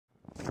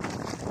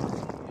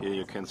Here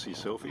you can see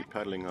Sophie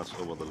paddling us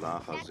over the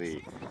Laacher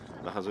See.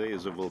 Laacher See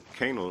is a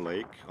volcano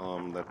lake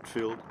that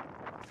filled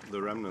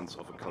the remnants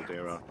of a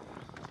caldera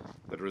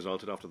that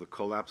resulted after the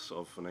collapse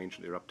of an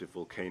ancient eruptive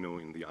volcano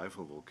in the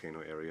Eifel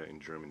volcano area in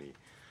Germany.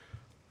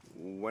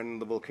 When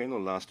the volcano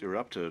last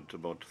erupted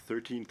about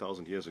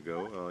 13,000 years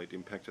ago, it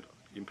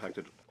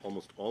impacted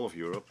almost all of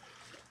Europe,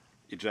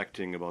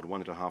 ejecting about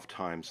 1.5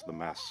 times the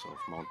mass of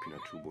Mount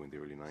Pinatubo in the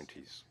early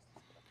 90s.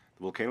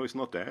 The volcano is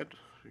not dead.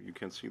 You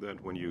can see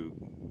that when you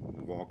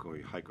walk or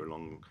you hike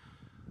along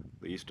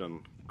the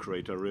eastern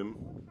crater rim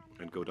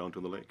and go down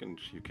to the lake, and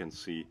you can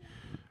see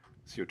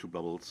CO2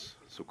 bubbles,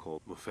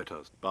 so-called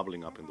Mofettas,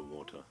 bubbling up in the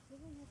water.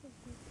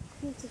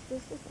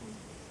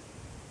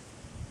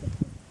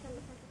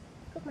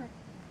 Guck mal.